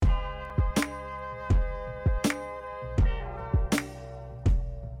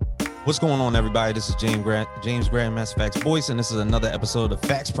What's going on, everybody? This is James Grant, Master Facts Voice, and this is another episode of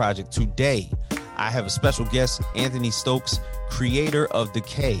Facts Project. Today, I have a special guest, Anthony Stokes, creator of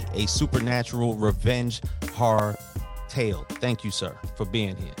Decay, a supernatural revenge horror tale. Thank you, sir, for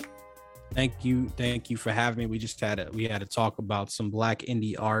being here. Thank you for having me. We had to talk about some Black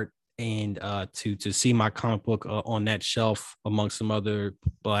indie art, and to see my comic book on that shelf amongst some other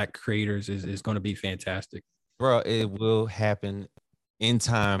Black creators is going to be fantastic. Bro, it will happen in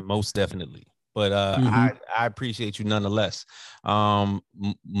time, most definitely. But I appreciate you nonetheless.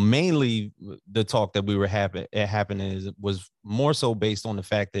 Mainly the talk that we were happening was more so based on the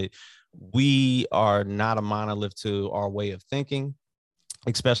fact that we are not a monolith to our way of thinking,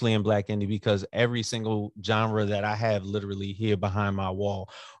 especially in Black indie, because every single genre that I have literally here behind my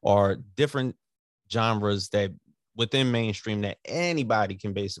wall are different genres that within mainstream that anybody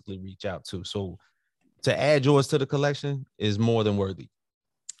can basically reach out to. So to add yours to the collection is more than worthy.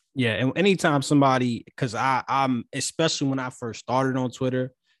 Yeah, and anytime somebody, because I'm especially when I first started on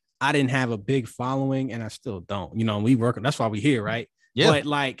Twitter, I didn't have a big following, and I still don't. You know, we work. That's why we're here, right? Yeah. But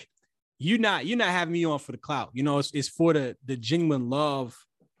like, you're not having me on for the clout. You know, it's for the genuine love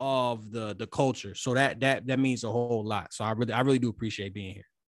of the culture. So that means a whole lot. So I really do appreciate being here.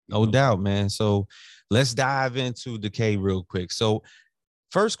 No doubt, man. So let's dive into Decay real quick. So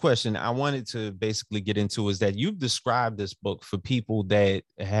first question I wanted to basically get into is that you've described this book for people that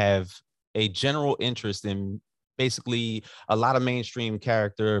have a general interest in basically a lot of mainstream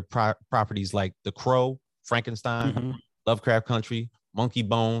character properties like The Crow, Frankenstein, Lovecraft Country, Monkey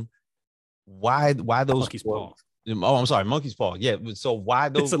Bone. Why those? Monkey's Paw. Oh, I'm sorry, Monkey's Paw. Yeah. So why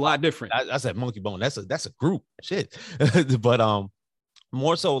those? It's a lot different. I said Monkey Bone. That's a group. Shit. But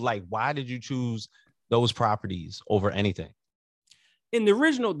more so like, why did you choose those properties over anything? In the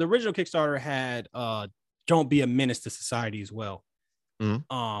original Kickstarter had Don't Be a Menace to Society as well.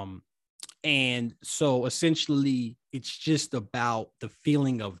 And so essentially it's just about the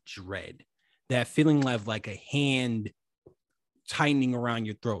feeling of dread, that feeling of like a hand tightening around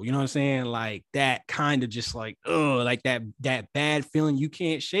your throat. You know what I'm saying? Like that kind of just like, like that bad feeling you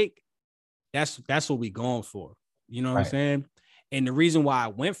can't shake. That's what we going for. You know what I'm saying? And the reason why I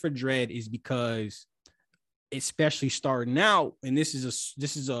went for dread is because, especially starting out, and this is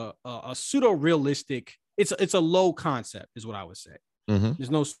a pseudo realistic. It's a low concept, is what I would say. There's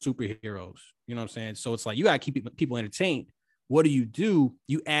no superheroes. You know what I'm saying? So it's like you gotta keep people entertained. What do?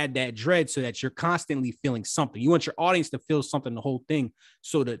 You add that dread so that you're constantly feeling something. You want your audience to feel something the whole thing,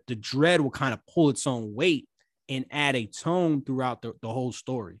 so that the dread will kind of pull its own weight and add a tone throughout the whole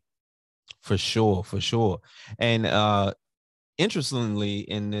story. For sure. And interestingly,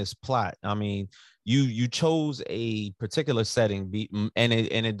 in this plot, I mean, you chose a particular setting, and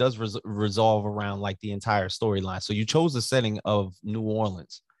it does resolve around like the entire storyline. So you chose the setting of New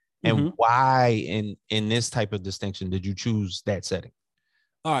Orleans. And why in this type of distinction did you choose that setting?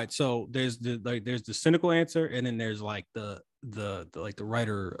 All right, so there's the cynical answer, and then there's like the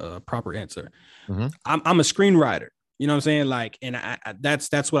writer proper answer. I'm a screenwriter. You know what I'm saying? Like, and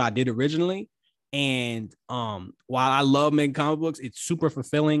that's what I did originally. And while I love making comic books, it's super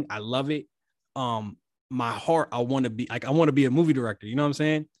fulfilling. I love it. My heart, I want to be a movie director. You know what I'm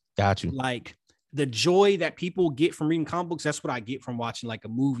saying? Got you. Like the joy that people get from reading comic books, that's what I get from watching like a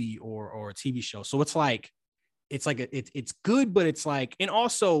movie or a TV show. So it's good, but it's like, and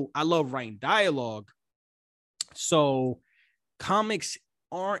also I love writing dialogue. So comics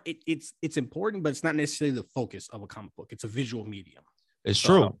aren't, it's important, but it's not necessarily the focus of a comic book. It's a visual medium. It's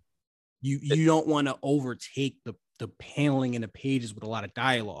true. You don't want to overtake the paneling in the pages with a lot of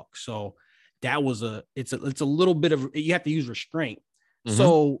dialogue. So that was it's a little bit of, you have to use restraint.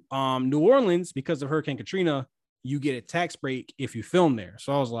 So New Orleans, because of Hurricane Katrina, you get a tax break if you film there.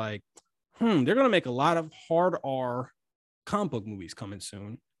 So I was like, they're gonna make a lot of hard R comic book movies coming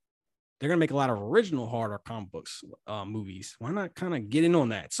soon. They're gonna make a lot of original hard R comic books movies. Why not kind of get in on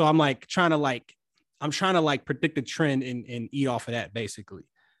that? So I'm like trying to predict the trend and eat off of that basically.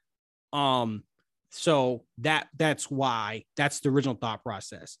 So that's why, that's the original thought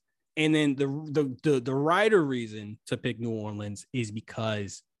process. And then the writer reason to pick New Orleans is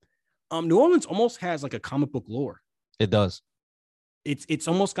because New Orleans almost has like a comic book lore. It does. It's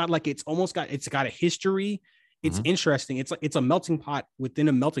got a history. It's interesting. It's a melting pot within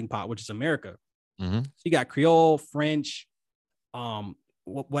a melting pot, which is America. So you got Creole, French,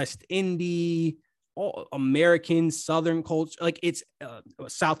 West Indies, all American, Southern culture. Like it's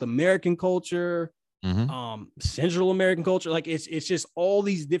South American culture. Central American culture. Like it's just all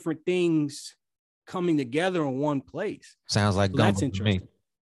these different things coming together in one place. Sounds like that's interesting.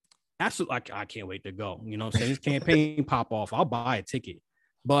 Absolutely. I can't wait to go. You know what I'm saying? This campaign pop off. I'll buy a ticket.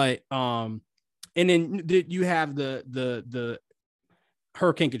 But and then you have the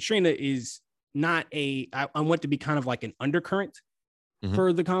Hurricane Katrina is not I want to be kind of like an undercurrent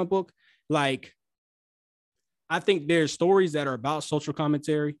for the comic book. Like, I think there's stories that are about social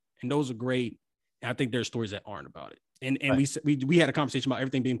commentary, and those are great. And I think there's stories that aren't about it. And right. we had a conversation about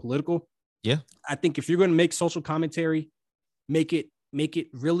everything being political. Yeah. I think if you're going to make social commentary, make it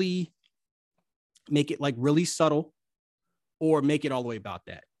really subtle, or make it all the way about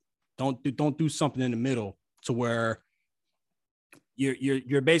that. Don't do something in the middle to where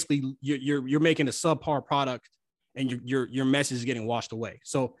you're basically you're making a subpar product and your message is getting washed away.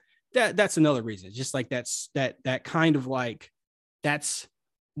 So that's another reason. It's just like that kind of like, that's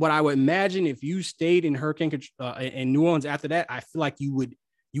what I would imagine if you stayed in in New Orleans after that. I feel like you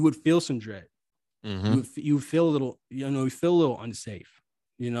would feel some dread. You would feel a little, you feel a little unsafe,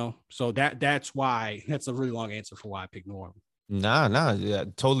 So that's why, that's a really long answer for why I picked New Orleans. Nah, yeah,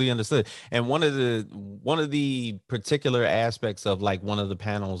 totally understood. And one of the particular aspects of like one of the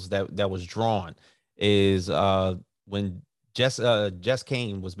panels that was drawn is when Jess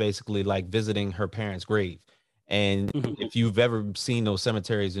Kane was basically like visiting her parents' grave. And if you've ever seen those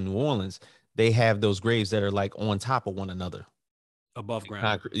cemeteries in New Orleans, they have those graves that are like on top of one another. Above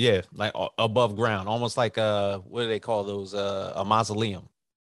ground. Yeah, like above ground, almost like what do they call those? A mausoleum.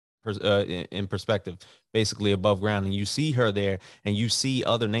 In perspective, basically above ground, and you see her there, and you see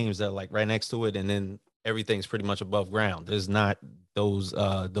other names that are like right next to it, and then everything's pretty much above ground. There's not those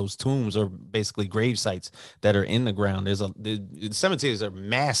tombs or basically grave sites that are in the ground. The cemeteries are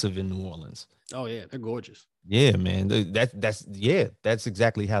massive in New Orleans. Oh yeah, they're gorgeous. Yeah, man. That's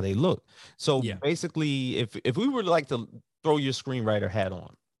exactly how they look. So basically, if we were like to throw your screenwriter hat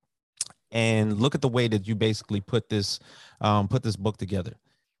on and look at the way that you basically put this book together,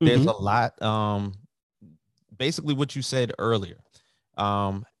 there's a lot, basically what you said earlier,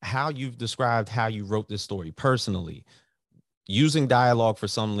 how you've described how you wrote this story personally, using dialogue for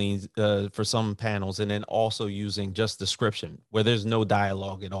some leans, for some panels, and then also using just description where there's no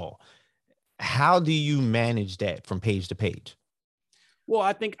dialogue at all. How do you manage that from page to page? Well,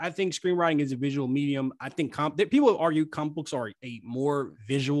 I think screenwriting is a visual medium. I think people argue comic books are a more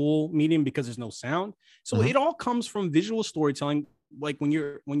visual medium because there's no sound. So it all comes from visual storytelling. Like when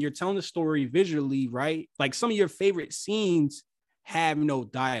you're telling the story visually, right? Like some of your favorite scenes have no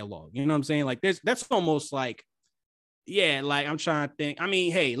dialogue. You know what I'm saying? Like that's almost like, yeah, like I'm trying to think. I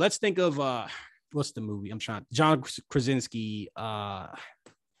mean, hey, let's think of what's the movie? John Krasinski.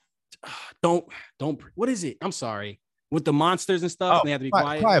 Don't what is it? I'm sorry. With the monsters and stuff, and they have to be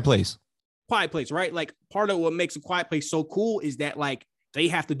quiet. Quiet Place, right? Like part of what makes a Quiet Place so cool is that like they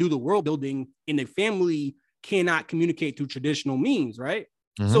have to do the world building, and the family cannot communicate through traditional means, right?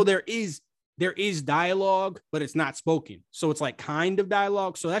 So there is dialogue, but it's not spoken. So it's like kind of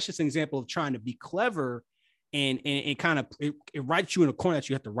dialogue. So that's just an example of trying to be clever, and kind of it writes you in a corner that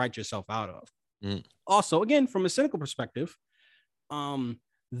you have to write yourself out of. Also, again, from a cynical perspective,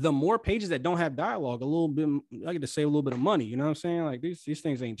 the more pages that don't have dialogue, a little bit, I get to save a little bit of money. You know what I'm saying? Like these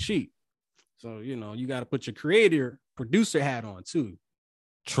things ain't cheap. So, you got to put your producer hat on too.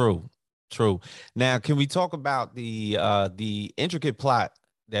 True. Now, can we talk about the intricate plot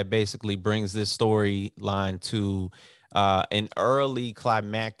that basically brings this storyline to an early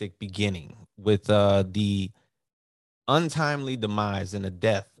climactic beginning with the untimely demise and the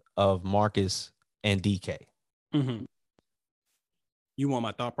death of Marcus and DK? You want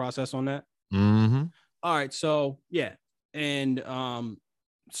my thought process on that? All right. So, yeah. And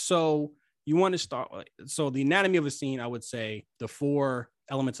so you want to start. So the anatomy of a scene, I would say the 4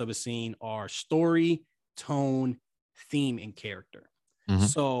 elements of a scene are story, tone, theme, and character.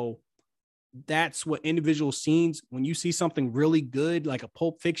 So that's what individual scenes, when you see something really good, like a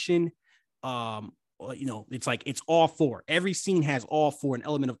Pulp Fiction, it's like it's all 4. Every scene has all 4, an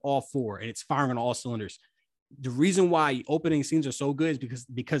element of all 4, and it's firing on all cylinders. The reason why opening scenes are so good is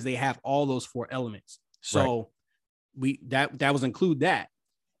because they have all those 4 elements. So that was include that,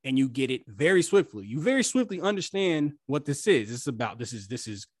 and you get it very swiftly. You very swiftly understand what this is. This is about. This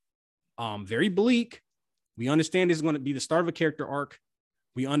is very bleak. We understand this is going to be the start of a character arc.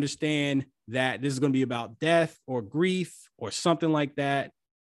 We understand that this is going to be about death or grief or something like that.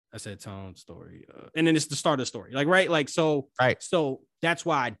 I said tone, story, and then it's the start of the story. Like, right? Like, so, right. So that's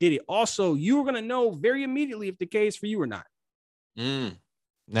why I did it. Also, you were going to know very immediately if Decay is for you or not.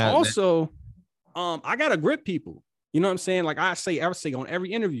 Now, also, I got to grip people. You know what I'm saying? Like I would say on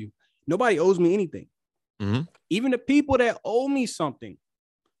every interview, nobody owes me anything. Even the people that owe me something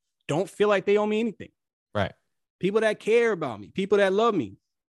don't feel like they owe me anything. Right. People that care about me, people that love me.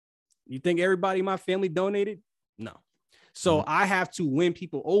 You think everybody in my family donated? No. So I have to win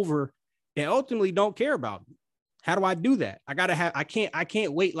people over that ultimately don't care about me. How do I do that? I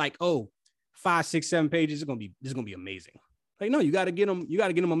can't wait like, oh, 5, 6, 7 pages. This is gonna be amazing. Like, no, you gotta get them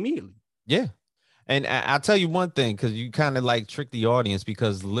immediately. Yeah. And I'll tell you one thing, because you kind of like trick the audience,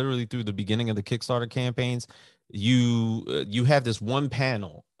 because literally through the beginning of the Kickstarter campaigns, you have this one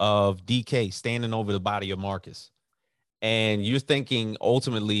panel of DK standing over the body of Marcus. And you're thinking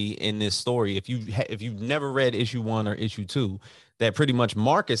ultimately in this story, if you've never read issue 1 or issue 2, that pretty much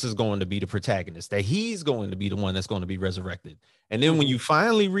Marcus is going to be the protagonist, that he's going to be the one that's going to be resurrected. And then when you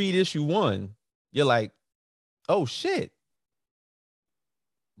finally read issue 1, you're like, oh shit,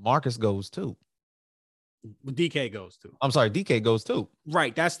 Marcus goes too. DK goes too. I'm sorry, DK goes too.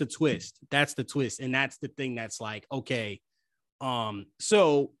 Right. That's the twist. And that's the thing that's like, okay.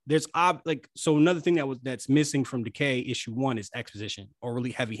 So there's so another thing that's missing from Decay issue 1 is exposition, or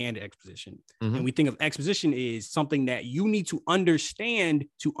really heavy-handed exposition. And we think of exposition is something that you need to understand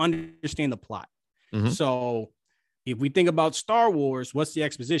the plot. So if we think about Star Wars, what's the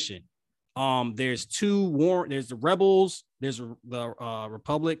exposition? There's there's the rebels, there's the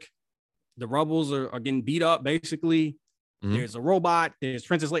Republic. The rebels are getting beat up, basically. There's a robot, there's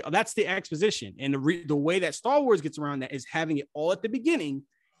Princess Leia. That's the exposition. And the way that Star Wars gets around that is having it all at the beginning.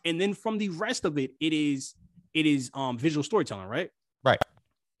 And then from the rest of it, it is visual storytelling, right? Right.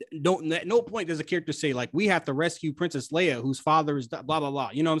 At no point does a character say, like, we have to rescue Princess Leia, whose father is blah, blah,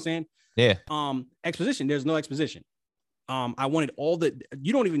 blah. You know what I'm saying? Yeah. Exposition, there's no exposition. I wanted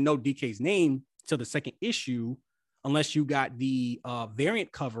you don't even know DK's name till the second issue, unless you got the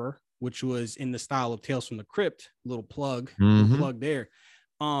variant cover, which was in the style of Tales from the Crypt, little plug there.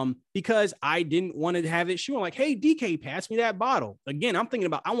 Because I didn't want to have it showing like, hey, DK, pass me that bottle. Again, I'm thinking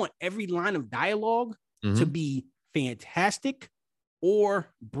about, I want every line of dialogue to be fantastic or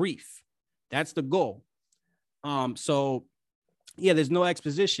brief. That's the goal. So yeah, there's no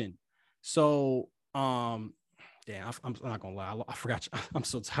exposition. So, I'm not gonna lie. I forgot. I'm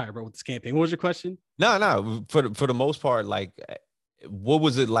so tired, bro, with this campaign. What was your question? No. For the most part, like, what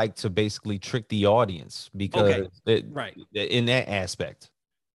was it like to basically trick the audience? Because in that aspect.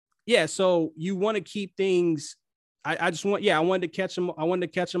 Yeah. So you want to keep things. I wanted to catch them. I wanted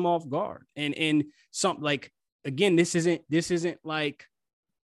to catch them off guard. And something like, again, this isn't like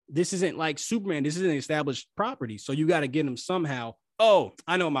Superman. This isn't an established property. So you got to get them somehow. Oh,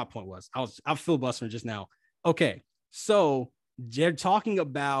 I know what my point was. I'm filibustering just now. Okay. So they're talking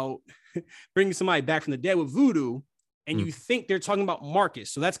about bringing somebody back from the dead with voodoo. And you think they're talking about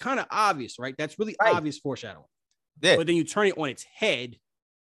Marcus. So that's kind of obvious, right? That's really obvious foreshadowing. Yeah. But then you turn it on its head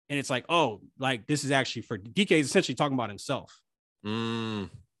and it's like, oh, like this is actually for DK is essentially talking about himself.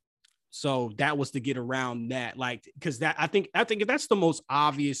 So that was to get around that, like, because that I think if that's the most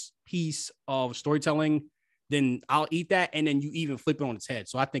obvious piece of storytelling, then I'll eat that. And then you even flip it on its head.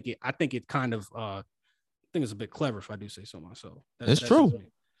 So I think it kind of I think it's a bit clever, if I do say so myself. That's true.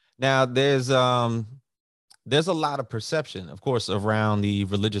 Now there's a lot of perception, of course, around the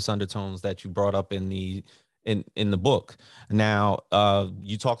religious undertones that you brought up in the book. Now,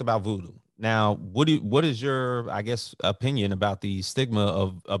 you talked about voodoo. Now, what is your, I guess, opinion about the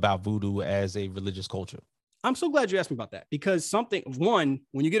stigma about voodoo as a religious culture? I'm so glad you asked me about that, because when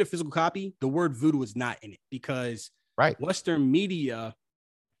you get a physical copy, the word voodoo is not in it, because Western media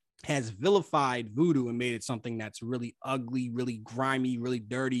has vilified voodoo and made it something that's really ugly, really grimy, really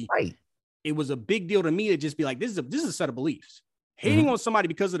dirty. Right. It was a big deal to me to just be like, this is a set of beliefs. Hating on somebody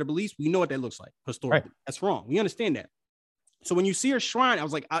because of their beliefs, we know what that looks like historically. Right. That's wrong. We understand that. So when you see her shrine, I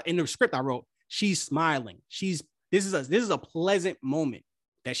was like, in the script I wrote, she's smiling. This is a pleasant moment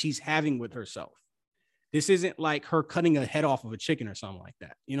that she's having with herself. This isn't like her cutting a head off of a chicken or something like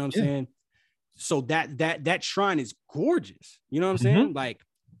that. You know what I'm saying? So that shrine is gorgeous. You know what I'm saying? Like,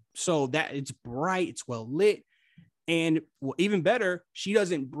 so that it's bright, it's well lit, and even better, she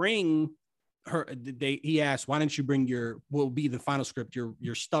doesn't bring he asked, why didn't you bring will be the final script,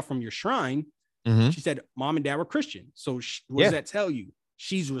 your stuff from your shrine? She said, Mom and Dad were Christian. So what does that tell you?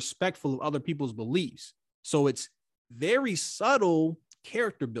 She's respectful of other people's beliefs. So it's very subtle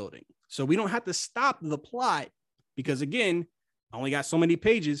character building. So we don't have to stop the plot, because again, I only got so many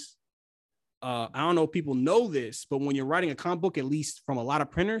pages. I don't know if people know this, but when you're writing a comic book, at least from a lot of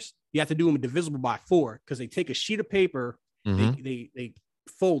printers, you have to do them divisible by 4, because they take a sheet of paper, they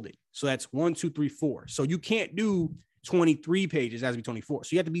fold it. So that's 1, 2, 3, 4. So you can't do 23 pages, it has to be 24. So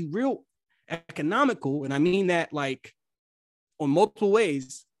you have to be real economical. And I mean that like on multiple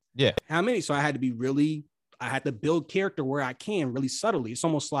ways. Yeah. How many? So I had to build character where I can really subtly. It's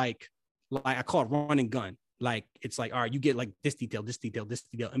almost like I call it run and gun. Like, it's like, all right, you get like this detail.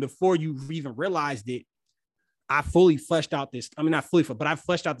 And before you even realized it, I fully fleshed out this. I mean, not fully, but I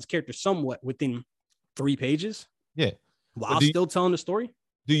fleshed out this character somewhat within 3 pages. Yeah. While still telling the story.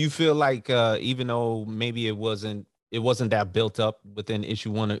 Do you feel like even though maybe it wasn't that built up within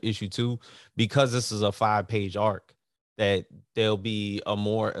issue 1 or issue 2, because this is a 5-page arc, that there'll be a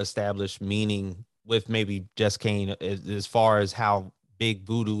more established meaning with maybe Jess Kane as far as how big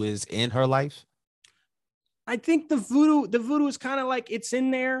voodoo is in her life? I think the voodoo is kind of like it's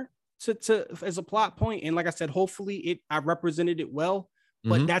in there to as a plot point, and like I said, hopefully I represented it well.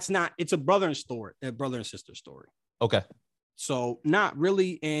 But that's not. It's a brother and sister story. Okay. So not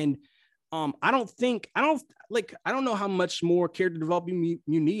really, and I don't know how much more character development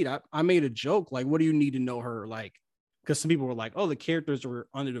you need. I made a joke like, what do you need to know her like? Because some people were like, oh, the characters were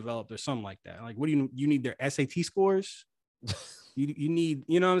underdeveloped or something like that. Like, what do you need their SAT scores? you need,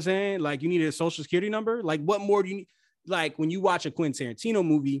 you know what I'm saying? Like, you need a social security number. Like, what more do you need? Like, when you watch a Quentin Tarantino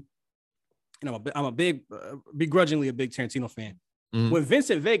movie, and I'm a begrudgingly a big Tarantino fan. When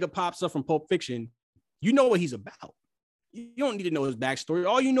Vincent Vega pops up from Pulp Fiction, you know what he's about. You don't need to know his backstory.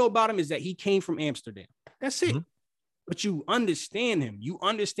 All you know about him is that he came from Amsterdam. That's it. But you understand him. You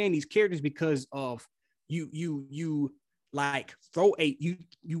understand these characters because of you like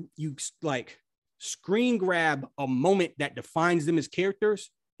you like screen grab a moment that defines them as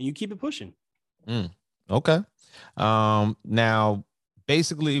characters and you keep it pushing. Okay. Now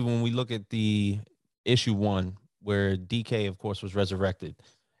basically when we look at the issue 1 where DK of course was resurrected,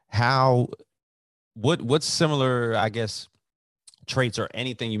 what's similar, I guess, traits or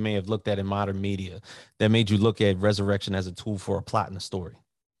anything you may have looked at in modern media that made you look at resurrection as a tool for a plot in a story?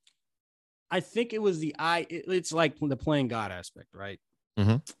 I think it was it's like the playing God aspect, right?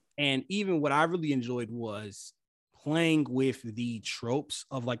 And even what I really enjoyed was playing with the tropes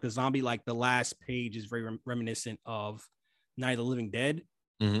of like the zombie, like the last page is very reminiscent of Night of the Living Dead.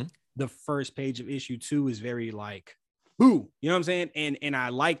 The first page of issue 2 is very like, who, you know what I'm saying? And I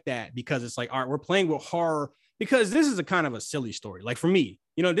like that because it's like, all right, we're playing with horror because this is a kind of a silly story. Like for me,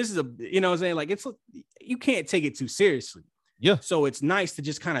 you know, this is you know what I'm saying? Like you can't take it too seriously. Yeah. So it's nice to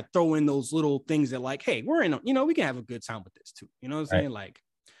just kind of throw in those little things that like, hey, we're in, you know, we can have a good time with this too. You know what I'm saying? Like,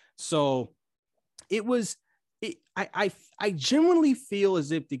 so I genuinely feel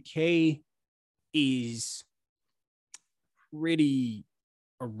as if Decay is pretty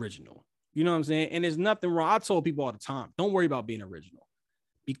original. You know what I'm saying? And there's nothing wrong. I told people all the time, don't worry about being original,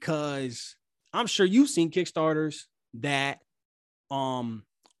 because I'm sure you've seen Kickstarters that are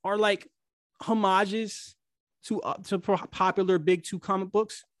like homages to popular big 2 comic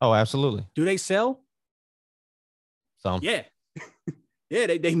books. Oh, absolutely. Do they sell? Some. Yeah. Yeah,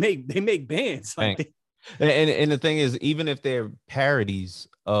 they make bands. Like and the thing is, even if they're parodies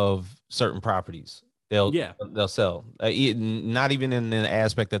of certain properties, they'll sell. Not even in the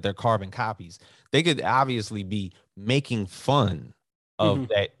aspect that they're carbon copies. They could obviously be making fun of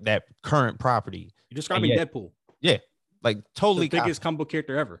that current property. You're describing Deadpool. Yeah, like totally the biggest comic book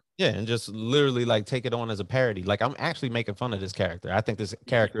character ever. Yeah, and just literally like take it on as a parody. Like, I'm actually making fun of this character. I think this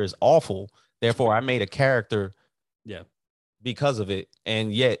character is awful. Therefore, I made a character. Yeah. Because of it,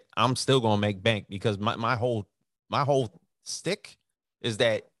 and yet I'm still gonna make bank because my whole stick is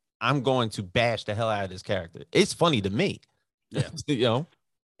that I'm going to bash the hell out of this character. It's funny to me. Yeah. You know.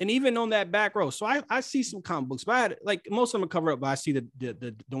 And even on that back row, so I see some comic books, but I had, like most of them are covered up, but I see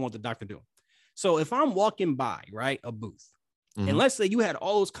the one with the Doctor Doom. So if I'm walking by, right, a booth, and let's say you had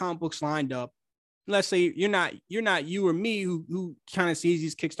all those comic books lined up, let's say you're not you or me who kind of sees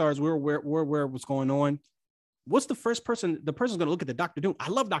these Kickstarters, we're aware of what's going on. What's the first person? The person's gonna look at the Doctor Doom. I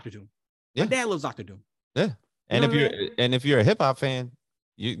love Doctor Doom. My dad loves Doctor Doom. Yeah. And if you're a hip hop fan,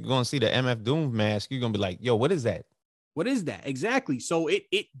 you're gonna see the MF Doom mask. You're gonna be like, yo, what is that? What is that? Exactly. So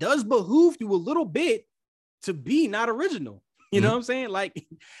it does behoove you a little bit to be not original. You know what I'm saying? Like,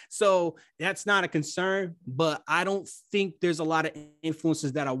 so that's not a concern, but I don't think there's a lot of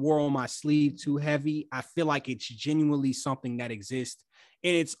influences that I wore on my sleeve too heavy. I feel like it's genuinely something that exists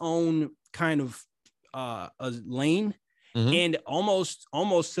in its own kind of a lane, and almost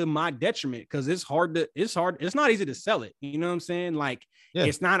to my detriment, because it's not easy to sell it. You know what I'm saying? Like,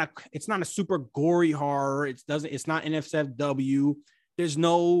 it's not a super gory horror. It's not NSFW. There's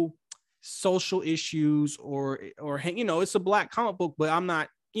no social issues or you know, it's a black comic book, but I'm not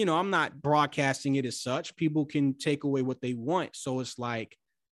broadcasting it as such. People can take away what they want. So it's like,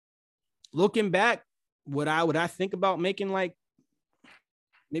 looking back, would I think about making like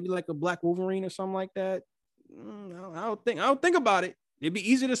maybe like a Black Wolverine or something like that? I don't think about it. It'd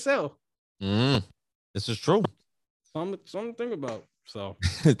be easy to sell. This is true. Something to think about. So,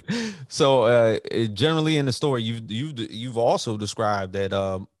 generally in the story, you've also described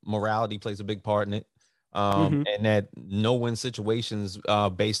that morality plays a big part in it. And that no-win situations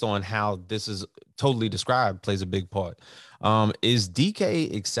based on how this is totally described plays a big part. Is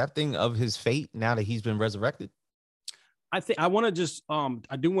DK accepting of his fate now that he's been resurrected? I think I want to just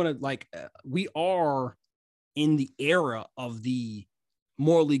I do want to we are in the era of the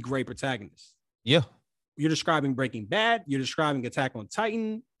morally gray protagonists. Yeah. You're describing Breaking Bad, you're describing Attack on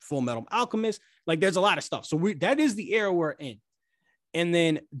Titan, Full Metal Alchemist. Like there's a lot of stuff. So that is the era we're in. And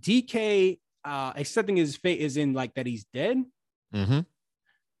then DK accepting his fate is in like that he's dead. I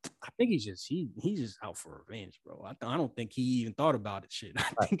think he's just out for revenge, bro. I don't think he even thought about it. Shit.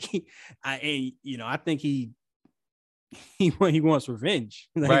 I think he wants revenge.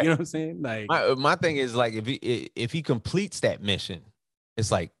 Like, right. You know what I'm saying? Like my thing is like if he completes that mission,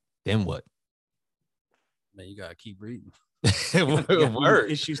 it's like then what? Man, you gotta keep reading. Word.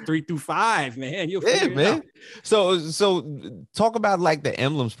 Issues 3 through 5, man. You'll figure it out. So talk about like the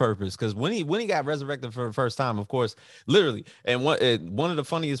emblem's purpose, because when he got resurrected for the first time, of course, literally, and one of the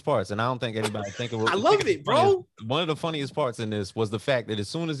funniest parts, and I don't think anybody think it was. I love it, bro. One of the funniest parts in this was the fact that as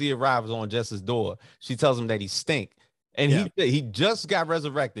soon as he arrives on Jess's door, she tells him that he stink. And he just got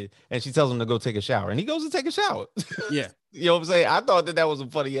resurrected, and she tells him to go take a shower, and he goes to take a shower. Yeah. You know what I'm saying? I thought that was a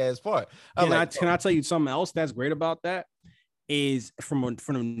funny ass part. Can I tell you something else that's great about that? Is from a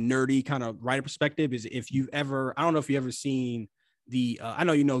nerdy kind of writer perspective, is if you've ever, I don't know if you've ever seen I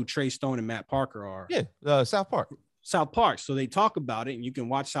know you know Trey Stone and Matt Parker are. Yeah, South Park. So they talk about it, and you can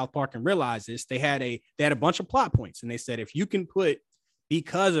watch South Park and realize this. They had a bunch of plot points, and they said if you can put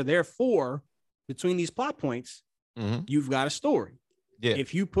because or therefore between these plot points, you've got a story. Yeah.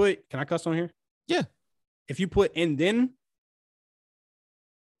 If you put, can I cuss on here? Yeah. If you put and then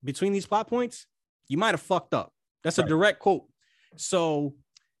between these plot points, you might have fucked up. That's a direct quote. So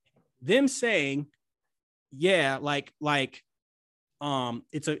them saying, yeah, like it's I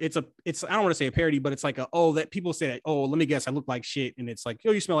don't want to say a parody, but it's like that people say that, let me guess, I look like shit, and it's like,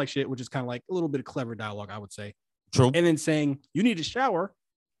 you smell like shit, which is kind of like a little bit of clever dialogue, I would say. True. And then saying you need a shower,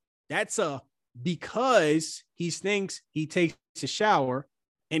 that's because he thinks he takes a shower,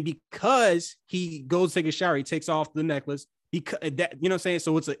 and because he goes to take a shower, he takes off the necklace. Because that, you know what I'm saying?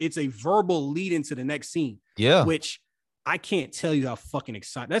 So it's a verbal lead into the next scene. Yeah. Which I can't tell you how fucking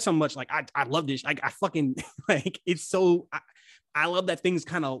excited. That's how much like I love this. Like I fucking like it's so I love that things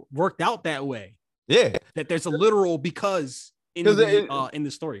kind of worked out that way. Yeah. That there's a literal because in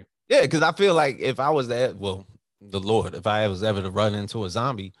the story. Yeah, because I feel like if I was that, well, the Lord, if I was ever to run into a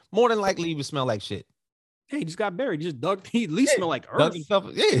zombie, more than likely he would smell like shit. Hey, he just got buried. He just dug. He at least smell like earth.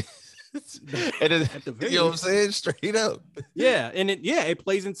 Yeah. And at the you know what I'm saying? Straight up. Yeah. And it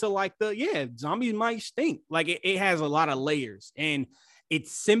plays into like zombies might stink. Like it has a lot of layers, and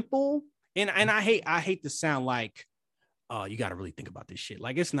it's simple. And I hate to sound like, you got to really think about this shit.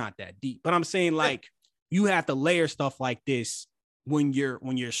 Like it's not that deep, but I'm saying like you have to layer stuff like this when your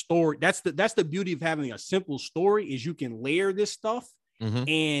story. That's the beauty of having a simple story, is you can layer this stuff,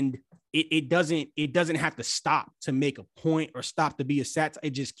 and it doesn't have to stop to make a point or stop to be a satire.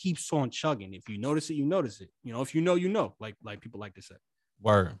 It just keeps on chugging. If you notice it, you notice it. You know, if you know, like people like to say.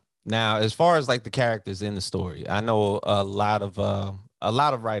 Word. Now, as far as like the characters in the story, I know a lot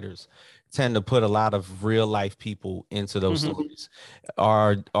of writers tend to put a lot of real life people into those stories.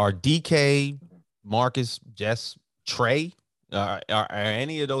 Are DK, Marcus, Jess, Trey, are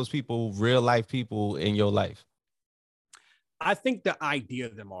any of those people real life people in your life? I think the idea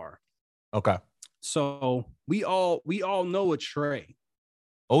of them are. Okay. So we all know a Trey.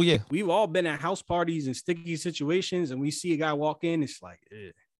 Oh yeah. We've all been at house parties and sticky situations, and we see a guy walk in. It's like,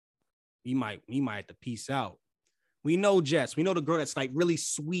 he might have to peace out. We know Jess. We know the girl that's like really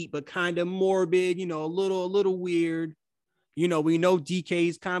sweet but kind of morbid. You know, a little weird. You know, we know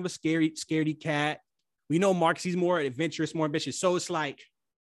DK's kind of a scaredy cat. We know Marcus, he's more adventurous, more ambitious. So it's like,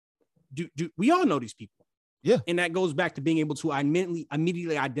 do we all know these people? Yeah. And that goes back to being able to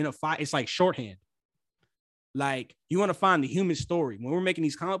immediately identify. It's like shorthand. Like you want to find the human story. When we're making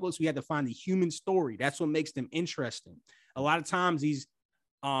these comic books, we have to find the human story. That's what makes them interesting. A lot of times these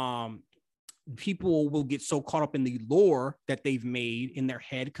people will get so caught up in the lore that they've made in their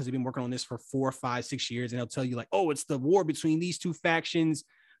head because they've been working on this for 4, 5, 6 years. And they'll tell you like, oh, it's the war between these two factions.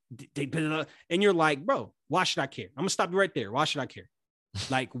 And you're like, bro, why should I care? I'm gonna stop you right there. Why should I care?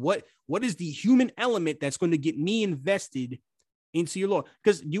 Like what is the human element that's going to get me invested into your lore?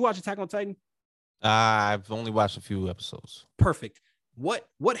 Because you watch Attack on Titan? I've only watched a few episodes. Perfect. What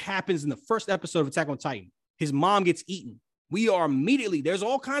happens in the first episode of Attack on Titan? His mom gets eaten. We are immediately, there's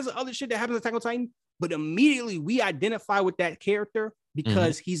all kinds of other shit that happens in Attack on Titan, but immediately we identify with that character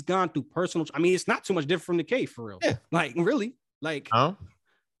because he's gone through personal. I mean, it's not too much different from Decay for real. Yeah. Like really, like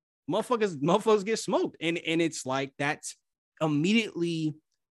motherfuckers get smoked. And it's like that's immediately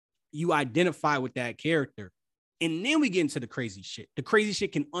you identify with that character. And then we get into the crazy shit. The crazy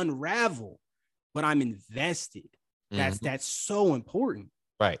shit can unravel, but I'm invested. That's so important.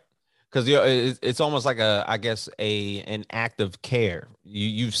 Right. Because it's almost like I guess an act of care.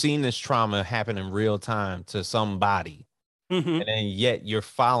 You've seen this trauma happen in real time to somebody, and then yet you're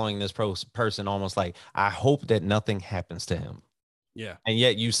following this person almost like, I hope that nothing happens to him. Yeah. And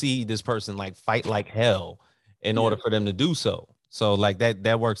yet you see this person like fight like hell in order for them to do so. So like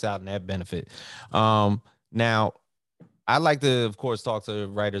that works out in that benefit. Now I like to, of course, talk to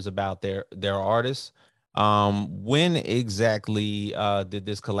writers about their artists. When exactly did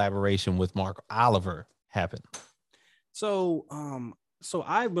this collaboration with Mark Oliver happen? So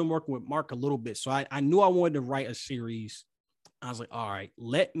I've been working with Mark a little bit. So I knew I wanted to write a series. I was like, all right,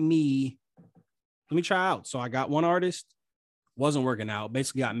 let me try out. So I got one artist, wasn't working out,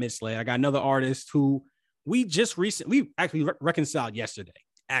 basically got misled. I got another artist who we actually reconciled yesterday.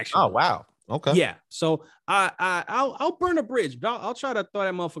 Actually. Oh, wow. Okay. Yeah. So I'll burn a bridge, but I'll try to throw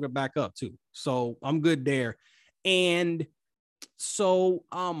that motherfucker back up too. So I'm good there. And so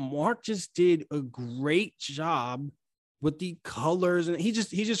Mark just did a great job with the colors, and he's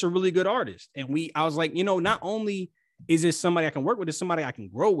just a really good artist. And I was like, not only is this somebody I can work with, it's somebody I can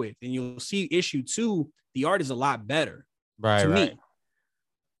grow with. And you'll see issue 2, the art is a lot better to me.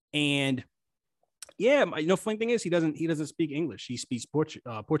 And yeah, funny thing is he doesn't speak English. He speaks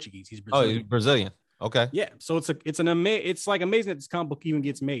Portuguese. He's Brazilian. Oh, he's Brazilian. Okay. Yeah. So it's like amazing that this comic book even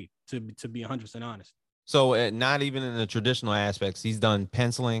gets made, to be 100% honest. So not even in the traditional aspects, he's done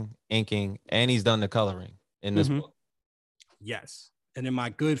penciling, inking, and he's done the coloring in this book. Yes. And then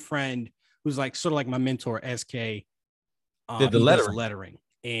my good friend, who's like sort of like my mentor, SK, did the lettering.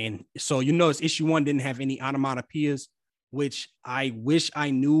 And so issue 1 didn't have any onomatopoeias, which I wish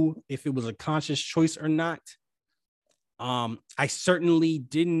I knew if it was a conscious choice or not. I certainly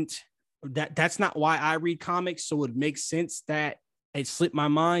didn't. That's not why I read comics, so it makes sense that it slipped my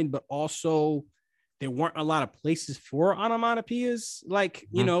mind. But also, there weren't a lot of places for onomatopoeias. Like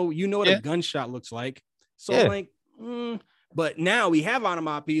what a gunshot looks like. So but now we have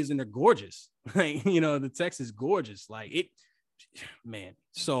onomatopoeias and they're gorgeous. Like the text is gorgeous. Like it. Man,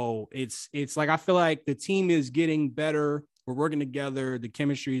 so it's like I feel like the team is getting better. We're working together. The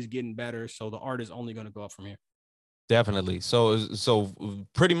chemistry is getting better. So the art is only going to go up from here. Definitely. So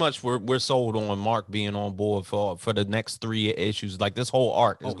pretty much we're sold on Mark being on board for the next 3 issues. Like this whole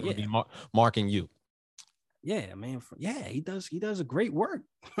arc is going to be marking you. Yeah, man. He does a great work.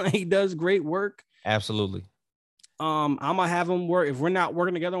 He does great work. Absolutely. I'm gonna have him work. If we're not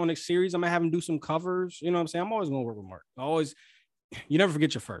working together on next series, I'm gonna have him do some covers. You know what I'm saying? I'm always gonna work with Mark. You never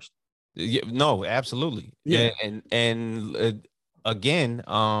forget your first. Yeah, no, absolutely. Yeah. And again,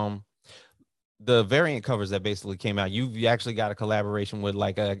 the variant covers that basically came out, you actually got a collaboration with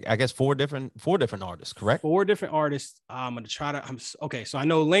like I guess four different artists, correct? 4 different artists. I'm gonna try to. Okay, so I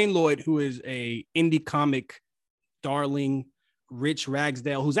know Lane Lloyd, who is a indie comic darling, Rich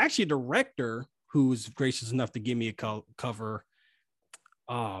Ragsdale, who's actually a director, who's gracious enough to give me a cover.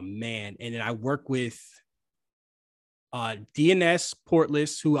 Oh man, and then I work with DNS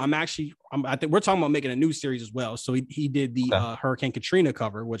Portless, who I think we're talking about making a new series as well. So he did the Hurricane Katrina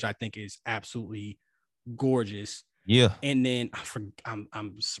cover, which I think is absolutely gorgeous. Yeah. And then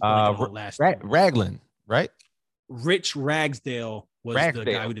I'm last Raglan, right? Rich Ragsdale was the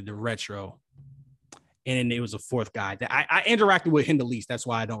guy who did the retro. And then there was a 4th guy that I interacted with him the least. That's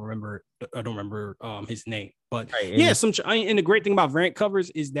why I don't remember his name. But and the great thing about variant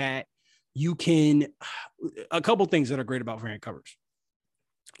covers is that you can, a couple things that are great about variant covers.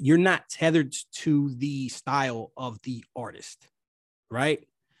 You're not tethered to the style of the artist, right?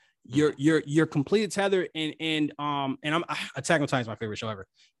 You're completely tethered, and I'm Attack on Titan is my favorite show ever.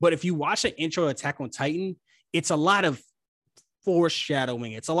 But if you watch an intro to Attack on Titan, it's a lot of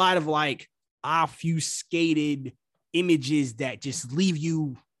foreshadowing. It's a lot of like obfuscated images that just leave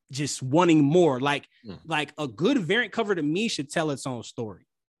you just wanting more. Like a good variant cover to me should tell its own story.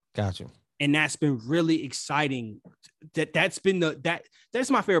 Gotcha. And that's been really exciting. That's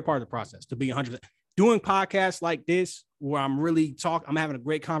my favorite part of the process, to be 100%. Doing podcasts like this, where I'm having a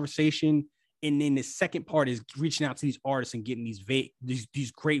great conversation. And then the second part is reaching out to these artists and getting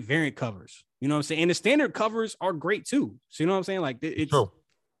these great variant covers. You know what I'm saying? And the standard covers are great too. So you know what I'm saying? Like it's true.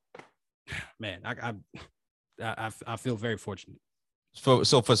 Man, I feel very fortunate. So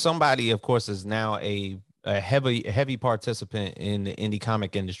for somebody, of course, is now a heavy participant in the indie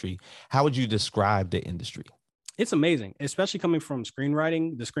comic industry, how would you describe the industry? It's amazing, especially coming from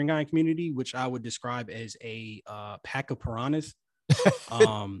screenwriting, the screenwriting community, which I would describe as a pack of piranhas.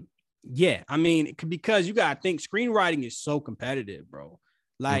 Yeah, I mean, because you gotta think screenwriting is so competitive, bro.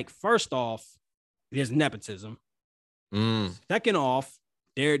 Like, first off, there's nepotism. Second off,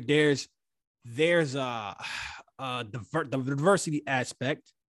 there's the diversity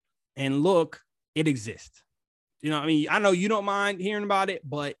aspect, and look, it exists. You know what I mean? I know you don't mind hearing about it,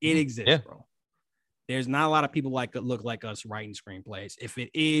 but it exists, bro. There's not a lot of people like look like us writing screenplays. If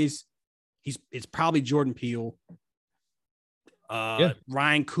it is, it's probably Jordan Peele,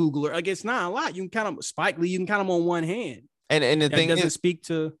 Ryan Coogler. Like, it's not a lot. You can kind of Spike Lee. You can count them on one hand. And the thing doesn't speak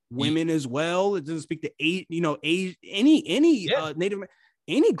to women as well. It doesn't speak to any Native,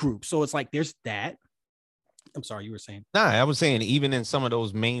 any group. So it's like there's that. I'm sorry, you were saying. Nah, I was saying even in some of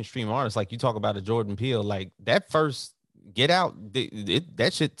those mainstream artists, like you talk about a Jordan Peele, like that first Get Out,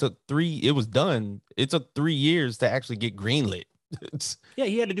 that shit took 3. It was done. It took 3 years to actually get greenlit. Yeah,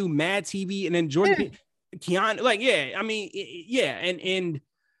 he had to do Mad TV, and then Jordan Peele, Keanu, like, yeah, I mean, yeah, and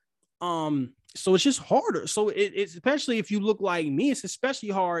so it's just harder. So it's especially if you look like me, it's especially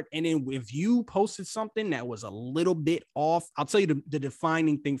hard. And then if you posted something that was a little bit off, I'll tell you the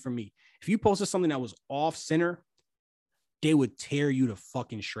defining thing for me. If you posted something that was off center, they would tear you to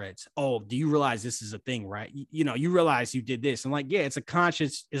fucking shreds. Oh, do you realize this is a thing, right? You realize you did this. And like, yeah, it's a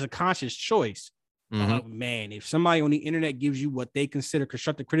conscious choice. Man, if somebody on the internet gives you what they consider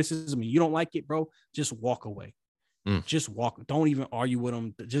constructive criticism and you don't like it, bro, just walk away. Just walk. Don't even argue with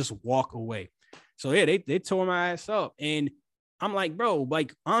them. Just walk away. So yeah, they tore my ass up. And I'm like, bro,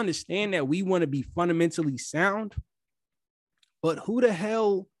 like, I understand that we want to be fundamentally sound, but who the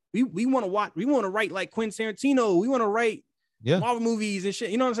hell we want to watch? We want to write like Quentin Tarantino. We want to write Marvel movies and shit.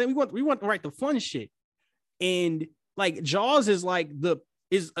 You know what I'm saying? We want to write the fun shit. And like Jaws is like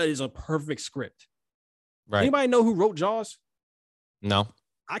is a perfect script. Right. Anybody know who wrote Jaws? No.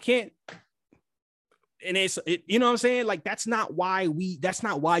 I can't. And you know what I'm saying? Like, that's not why you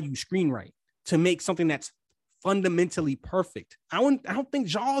screenwrite, to make something that's fundamentally perfect. I don't think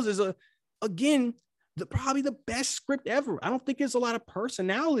Jaws is probably the best script ever. I don't think there's a lot of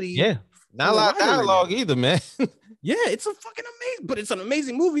personality. Yeah. Not a lot of dialogue either, man. Yeah, it's a fucking amazing, but it's an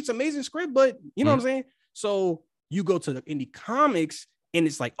amazing movie. It's an amazing script, but you know what I'm saying? So you go to the indie comics and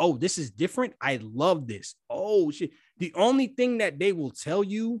it's like, oh, this is different. I love this. Oh shit. The only thing that they will tell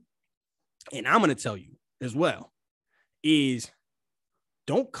you, and I'm going to tell you as well, is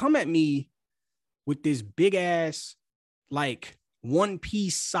don't come at me with this big ass, like, One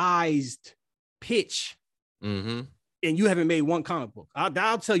Piece sized pitch. And you haven't made one comic book.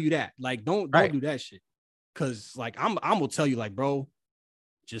 I'll tell you that. Like, don't do that shit. Cause like, I'm gonna tell you, like, bro,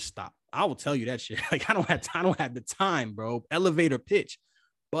 just stop. I will tell you that shit. Like, I don't have the time, bro. Elevator pitch.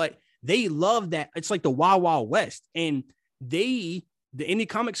 But they love that. It's like the Wild Wild West. And the indie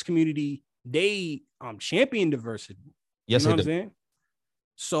comics community, they champion diversity. Yes, you know what I'm saying?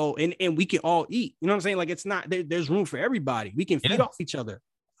 So, and we can all eat. You know what I'm saying? Like, it's not there's room for everybody. We can feed off each other.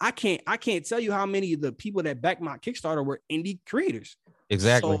 I can't tell you how many of the people that backed my Kickstarter were indie creators.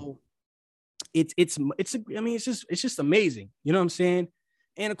 Exactly. So it's just amazing. You know what I'm saying?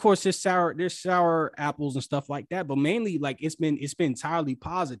 And of course, there's sour apples and stuff like that, but mainly, like, it's been entirely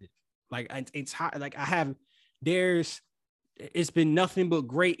positive. Like, it's been nothing but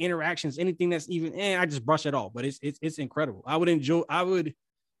great interactions. Anything that's even, I just brush it off, but it's incredible.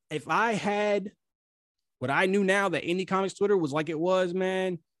 If I had what I knew now that indie comics Twitter was like it was,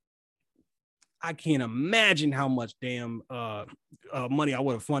 man, I can't imagine how much damn money I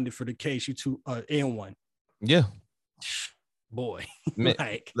would have funded for the KSU2 N1. Yeah. Boy.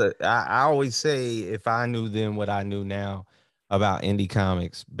 Like, look, I always say, if I knew then what I knew now about indie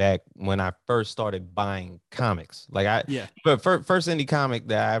comics back when I first started buying comics. But first indie comic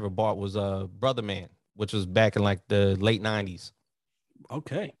that I ever bought was Brother Man, which was back in like the late 90s.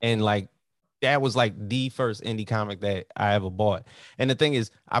 Okay. And like, that was like the first indie comic that I ever bought. And the thing is,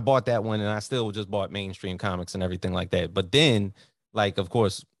 I bought that one and I still just bought mainstream comics and everything like that. But then, like, of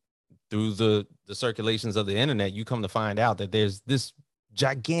course, through the circulations of the internet, you come to find out that there's this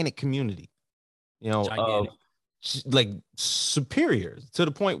gigantic community, like superior to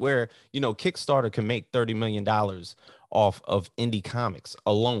the point where, Kickstarter can make $30 million off of indie comics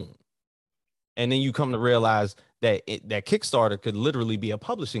alone. And then you come to realize that that Kickstarter could literally be a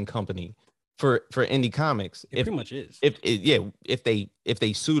publishing company for indie comics. It pretty much is. If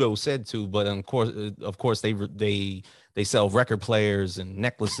they pseudo said to, but of course they sell record players and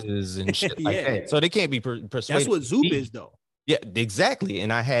necklaces and shit like that. So they can't be persuaded. That's what Zoop is, though. Yeah, exactly.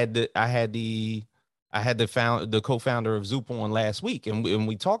 And I had the co-founder of Zoop on last week, and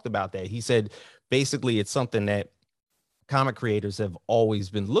we talked about that. He said basically it's something that comic creators have always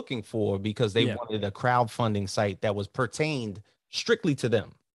been looking for, because they wanted a crowdfunding site that was pertained strictly to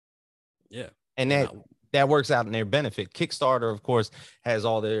them. Yeah. And that works out in their benefit. Kickstarter, of course, has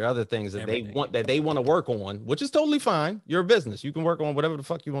all their other things that they want to work on, which is totally fine. You're a business. You can work on whatever the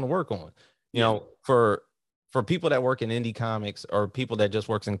fuck you want to work on. You know, for people that work in indie comics or people that just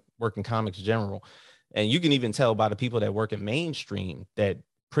work in comics general, and you can even tell by the people that work in mainstream that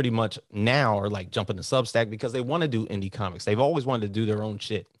pretty much now are like jumping to Substack because they want to do indie comics. They've always wanted to do their own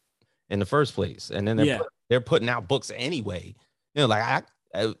shit in the first place, and then they're putting out books anyway. You know, like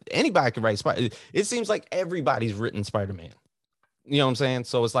anybody can write Spider. It seems like everybody's written Spider-Man. You know what I'm saying?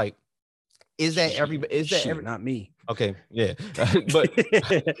 So it's like, is that everybody? Not me? Okay, yeah, but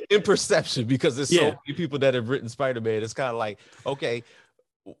in perception, because there's so many people that have written Spider-Man, it's kind of like, okay,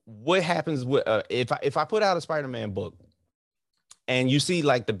 what happens with if I put out a Spider-Man book, and you see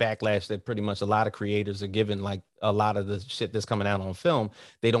like the backlash that pretty much a lot of creators are giving, like a lot of the shit that's coming out on film,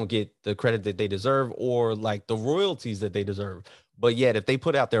 they don't get the credit that they deserve or like the royalties that they deserve. But yet, if they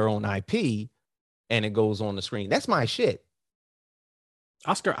put out their own IP and it goes on the screen, that's my shit.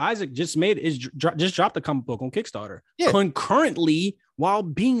 Oscar Isaac just dropped a comic book on Kickstarter concurrently while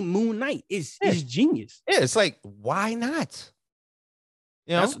being Moon Knight is genius. Yeah, it's like, why not?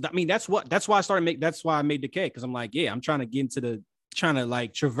 You know, that's why I made Decay, because I'm like, I'm trying to get into trying to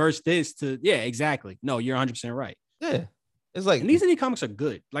like traverse this to exactly. No, you're 100% right. Yeah, it's like, and these indie comics are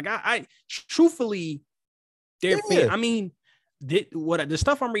good. Like I truthfully, I mean, the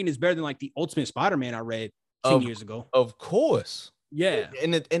stuff I'm reading is better than like the Ultimate Spider-Man I read 10 years ago. Of course. Yeah.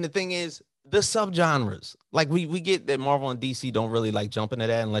 And the thing is, the subgenres, like we get that Marvel and DC don't really like jump into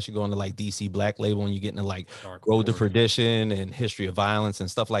that unless you go into like DC Black Label and you get into like Road to Perdition and History of Violence and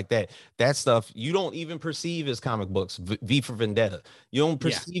stuff like that. That stuff you don't even perceive as comic books. V for Vendetta, you don't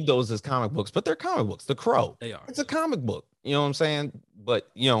perceive those as comic books, but they're comic books. The Crow, it's a comic book. You know what I'm saying? But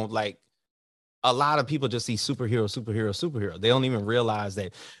you know, like a lot of people just see superhero. They don't even realize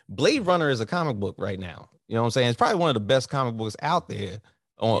that Blade Runner is a comic book right now. You know what I'm saying? It's probably one of the best comic books out there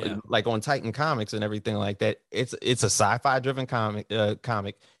on like on Titan Comics and everything like that. It's a sci-fi driven comic.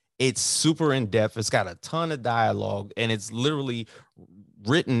 It's super in depth. It's got a ton of dialogue, and it's literally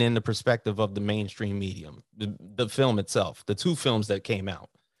written in the perspective of the mainstream medium, the film itself, the two films that came out.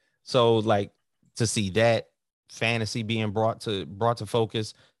 So like to see that fantasy being brought to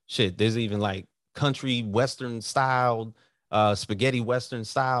focus, shit, there's even like country western styled, spaghetti western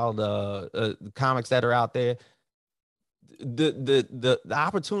styled comics that are out there. The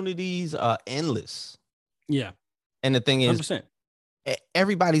opportunities are endless. Yeah. And the thing is, 100%.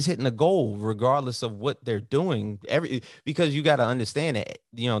 Everybody's hitting a goal regardless of what they're doing. Because you got to understand that,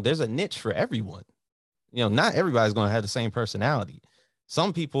 you know, there's a niche for everyone. You know, not everybody's going to have the same personality.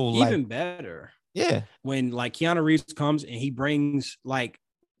 Some people even better. Yeah. When like Keanu Reeves comes and he brings like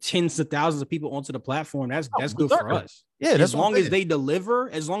tens of thousands of people onto the platform, that's good for us. Yeah, as long as they deliver,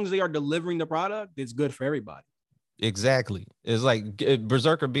 as long as they are delivering the product, it's good for everybody. Exactly. It's like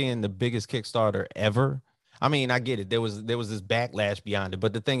Berserker being the biggest Kickstarter ever. I mean, I get it. There was this backlash beyond it,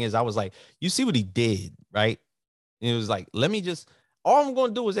 but the thing is, I was like, you see what he did, right? And it was like, all I'm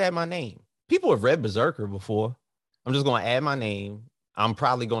going to do is add my name. People have read Berserker before. I'm just going to add my name. I'm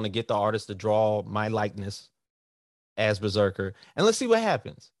probably going to get the artist to draw my likeness as Berserker, and let's see what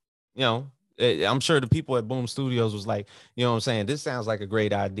happens. You know, I'm sure the people at Boom Studios was like, you know what I'm saying? This sounds like a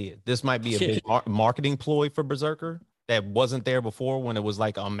great idea. This might be a big marketing ploy for Berserker that wasn't there before when it was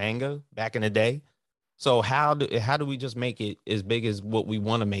like a manga back in the day. So how do we just make it as big as what we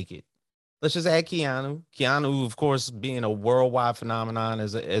want to make it? Let's just add Keanu. Keanu, of course, being a worldwide phenomenon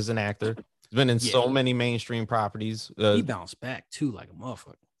as an actor. He's been in so many mainstream properties. He bounced back too like a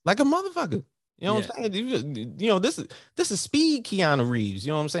motherfucker. You know what I'm saying? You know, this is speed Keanu Reeves.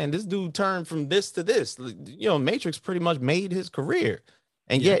 You know what I'm saying? This dude turned from this to this. You know, Matrix pretty much made his career.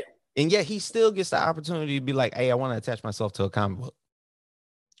 And yet he still gets the opportunity to be like, hey, I want to attach myself to a comic book.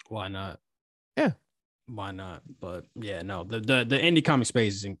 Why not? Yeah. Why not? But yeah, no, the indie comic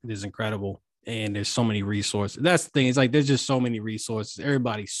space is incredible. And there's so many resources. That's the thing. It's like there's just so many resources.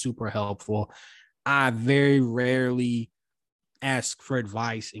 Everybody's super helpful. I very rarely ask for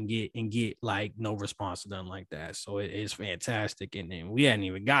advice and get like no response done like that. So it is fantastic. And then we hadn't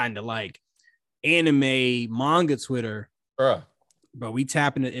even gotten to like anime manga Twitter. But we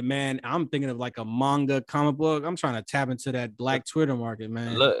tap into it, man. I'm thinking of like a manga comic book. I'm trying to tap into that black Twitter market,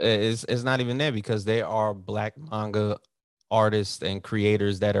 man. Look, it's not even there because there are black manga artists and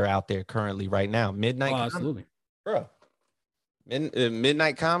creators that are out there currently right now. Midnight absolutely. Bro.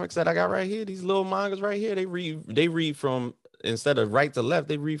 Midnight Comics that I got right here, these little mangas right here, they read from, instead of right to left,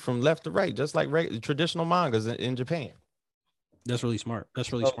 they read from left to right, just like traditional mangas in Japan. That's really smart.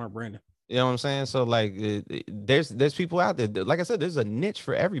 That's really smart, Brandon. You know what I'm saying? So like, there's people out there. Like I said, there's a niche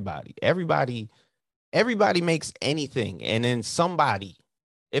for everybody. Everybody makes anything, and then somebody,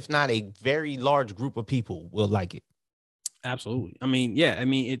 if not a very large group of people, will like it. Absolutely. I mean, yeah. I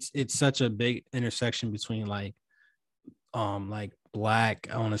mean, it's such a big intersection between like black,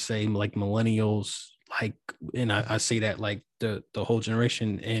 I want to say like millennials, like, and I say that like the whole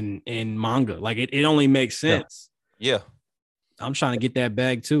generation in manga. Like it only makes Yeah, sense. yeah, I'm trying to get that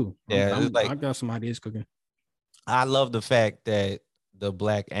bag too. yeah. It's I like got some ideas cooking. I love the fact that the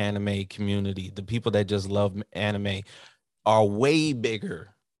black anime community, the people that just love anime, are way bigger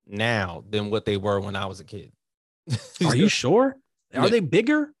now than what they were when I was a kid. Are you sure? Are Yeah, they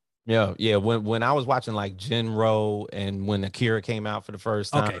bigger? yeah, yeah. When I was watching like Jinro and when Akira came out for the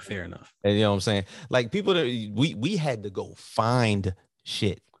first time, Okay, fair enough. and you know what I'm saying? Like people that we had to go find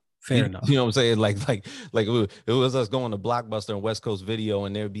shit. Fair You enough. know what I'm saying? Like it was us going to Blockbuster and West Coast Video,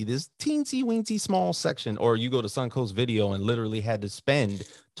 and there'd be this teensy weensy small section, or you go to Suncoast Video and literally had to spend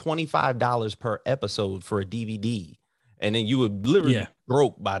 $25 per episode for a DVD, and then you would literally Yeah. be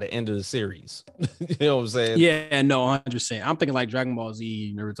broke by the end of the series. You know what I'm saying? Yeah, no, 100%. I'm thinking like Dragon Ball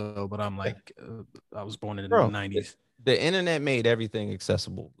Z, Naruto, but I'm like, I was born in the Bro, 90s. the internet made everything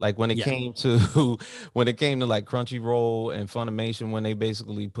accessible. Like when it Yeah. came to when it came to like Crunchyroll and Funimation, when they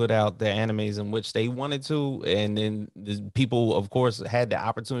basically put out the animes in which they wanted to, and then the people, of course, had the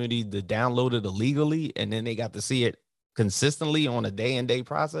opportunity to download it illegally, and then they got to see it consistently on a day and day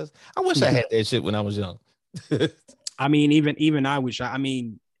process. I wish I Yeah. had that shit when I was young. I mean, even I wish I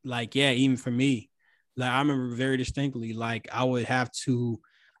mean, like, yeah, even for me, like I remember very distinctly, like I would have to,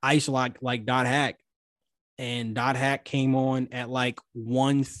 I used to like Dot Hack, and Dot Hack came on at like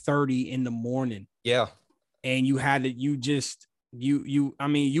 1:30 in the morning, Yeah, and you had to, you just, I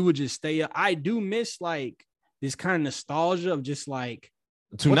mean, you would just stay up. I do miss like this kind of nostalgia of just like,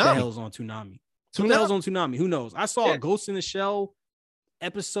 what the Toonami, hell is on Toonami? What the hell's Toonami. on Toonami? Who knows? I saw Yeah, a Ghost in the Shell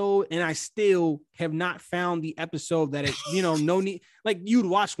episode, and I still have not found the episode that no need. Like you'd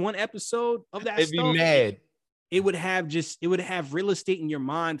watch one episode of that it'd be stuff, mad. it would have real estate in your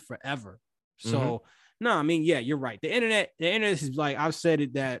mind forever. Mm-hmm. So no, I mean, yeah, you're right. The internet is like, I've said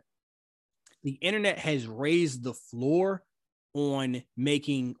it, that the internet has raised the floor on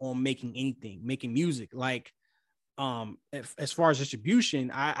making anything, making music. Like as far as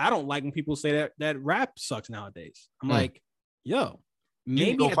distribution, I don't like when people say that rap sucks nowadays. I'm like, yo, You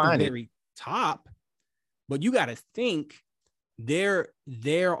can go maybe at the find it. very top, but you got to think there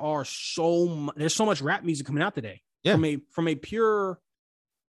are there's so much rap music coming out today. Yeah, From a pure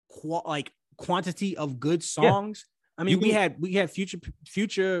quantity of good yeah. songs. I You mean, we can, had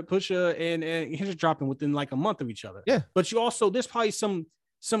Future, Pusha, and Hendrix dropping within like a month of each other. yeah. But you also, there's probably some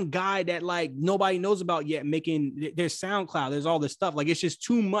guy that like nobody knows about yet making, there's SoundCloud, there's all this stuff. Like it's just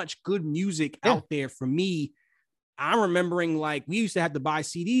too much good music out there for me. I'm remembering like we used to have to buy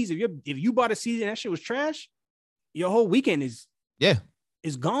CDs. If you bought a CD and that shit was trash, your whole weekend is Yeah.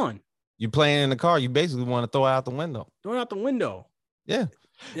 gone. You playing in the car, you basically want to throw it out the window. Throw it out the window. Yeah.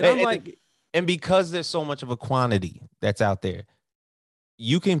 And I'm And, like, and because there's so much of a quantity that's out there,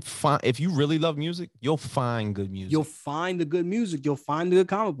 you can find, if you really love music, you'll find good music. you'll find the good music. You'll find the good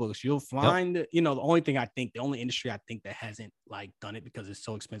comic books. You'll Yep. find, the only industry I think that hasn't like done it because it's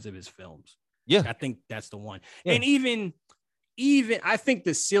so expensive is films. Yeah. I think that's the one. Yeah. And even I think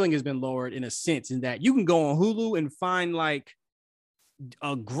the ceiling has been lowered in a sense, in that you can go on Hulu and find like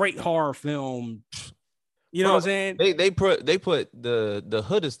a great horror film. You know what I'm saying? They put the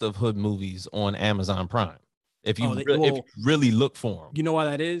hoodest of hood movies on Amazon Prime. If you if you really look for them. You know why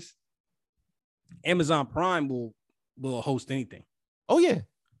that is? Amazon Prime will host anything. Oh yeah.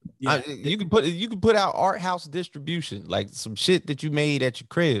 Yeah. You can put out art house distribution, like some shit that you made at your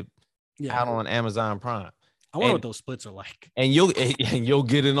crib, out on Amazon Prime. I wonder what those splits are like. And you'll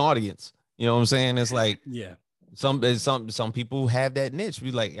get an audience. You know what I'm saying? It's like, yeah. Some people have that niche.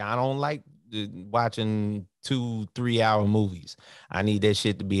 Be like, I don't like watching 2-3 hour movies. I need that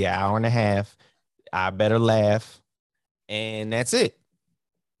shit to be an hour and a half. I better laugh, and that's it.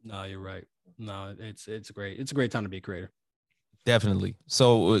 No, you're right. No, it's great. It's a great time to be a creator. Definitely.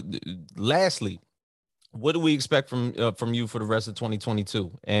 So, lastly, what do we expect from you for the rest of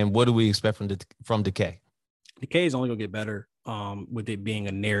 2022, and what do we expect from Decay? Decay is only gonna get better. With it being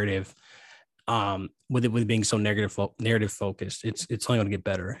a narrative. With it being so narrative focused, it's only going to get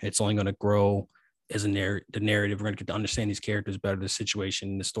better. It's only going to grow as the narrative. We're going to get to understand these characters better, the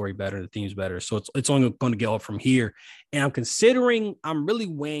situation, the story better, the themes better. So it's only going to go up from here. And I'm really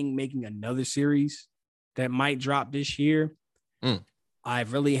weighing making another series that might drop this year. I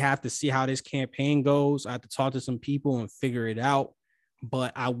really have to see how this campaign goes. I have to talk to some people and figure it out.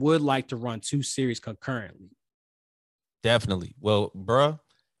 but I would like to run 2 series concurrently. Definitely. Well, bruh,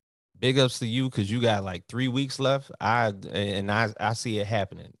 big ups to you because you got like 3 weeks left. I see it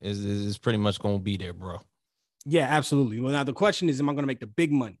happening. It's pretty much gonna be there, bro. Yeah, absolutely. Well, now the question is, am I going to make the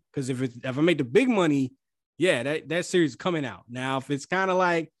big money? Because if I make the big money, yeah, that series is coming out. Now, if it's kind of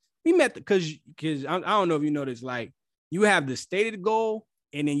like we met because I don't know if you noticed, like you have the stated goal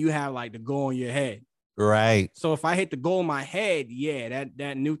and then you have like the goal in your head. Right. So if I hit the goal in my head, yeah,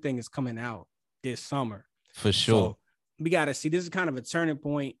 that new thing is coming out this summer. For sure. So we got to see. This is kind of a turning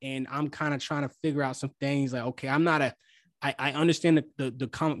point, and I'm kind of trying to figure out some things. Like, okay, I'm not a I understand the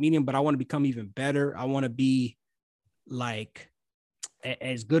comic medium, but I want to become even better. I want to be like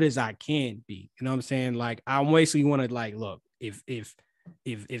as good as I can be. You know what I'm saying? Like I basically want to like look, if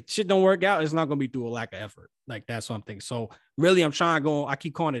shit don't work out, it's not gonna be through a lack of effort. Like that's something. So really I'm trying to go, I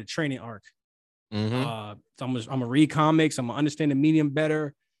keep calling it a training arc. So I'm gonna read comics, I'm gonna understand the medium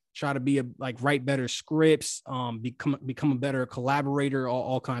better, try to be write better scripts, become a better collaborator,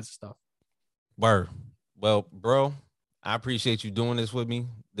 all kinds of stuff. Word. Well, bro, I appreciate you doing this with me.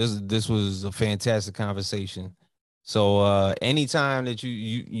 This was a fantastic conversation. So anytime that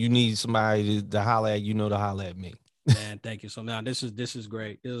you need somebody to holler at, to holler at me. Man, thank you. So now this is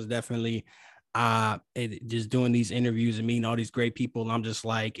great. This is definitely just doing these interviews and meeting all these great people. And I'm just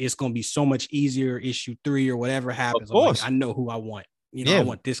like, it's gonna be so much easier issue 3 or whatever happens. Of course. Like, I know who I want. I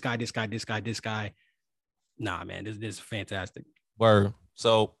want this guy. Nah, man, this is fantastic. Word.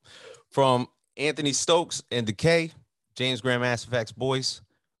 So from Anthony Stokes and Decay, James Grandmaster Facts Boys,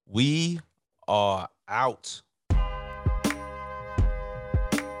 we are out.